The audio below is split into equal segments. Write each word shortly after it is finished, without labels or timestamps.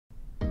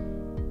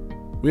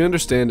We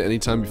understand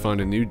anytime you find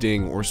a new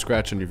ding or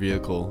scratch on your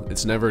vehicle,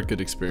 it's never a good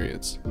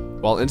experience.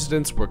 While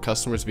incidents where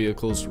customers'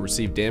 vehicles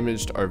receive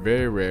damaged are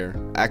very rare,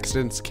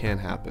 accidents can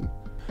happen.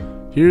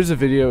 Here's a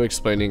video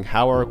explaining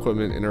how our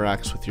equipment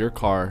interacts with your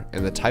car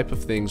and the type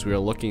of things we are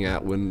looking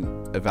at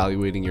when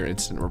evaluating your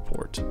incident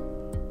report.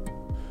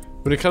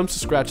 When it comes to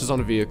scratches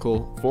on a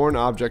vehicle, foreign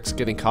objects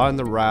getting caught in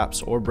the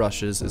wraps or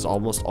brushes is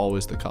almost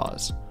always the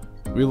cause.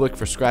 We look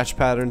for scratch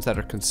patterns that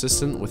are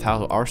consistent with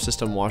how our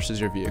system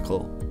washes your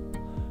vehicle.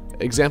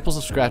 Examples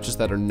of scratches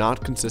that are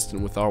not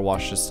consistent with our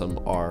wash system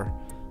are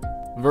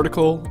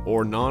vertical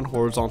or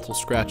non-horizontal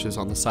scratches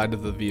on the side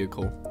of the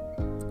vehicle,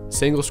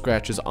 single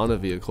scratches on a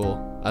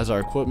vehicle, as our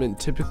equipment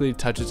typically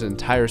touches an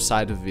entire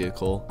side of the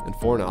vehicle and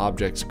foreign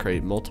objects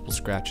create multiple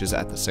scratches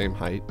at the same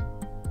height,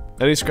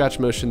 any scratch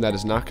motion that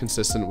is not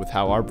consistent with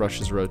how our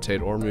brushes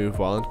rotate or move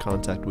while in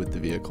contact with the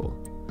vehicle.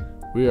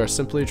 We are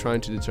simply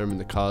trying to determine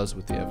the cause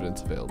with the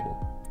evidence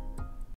available.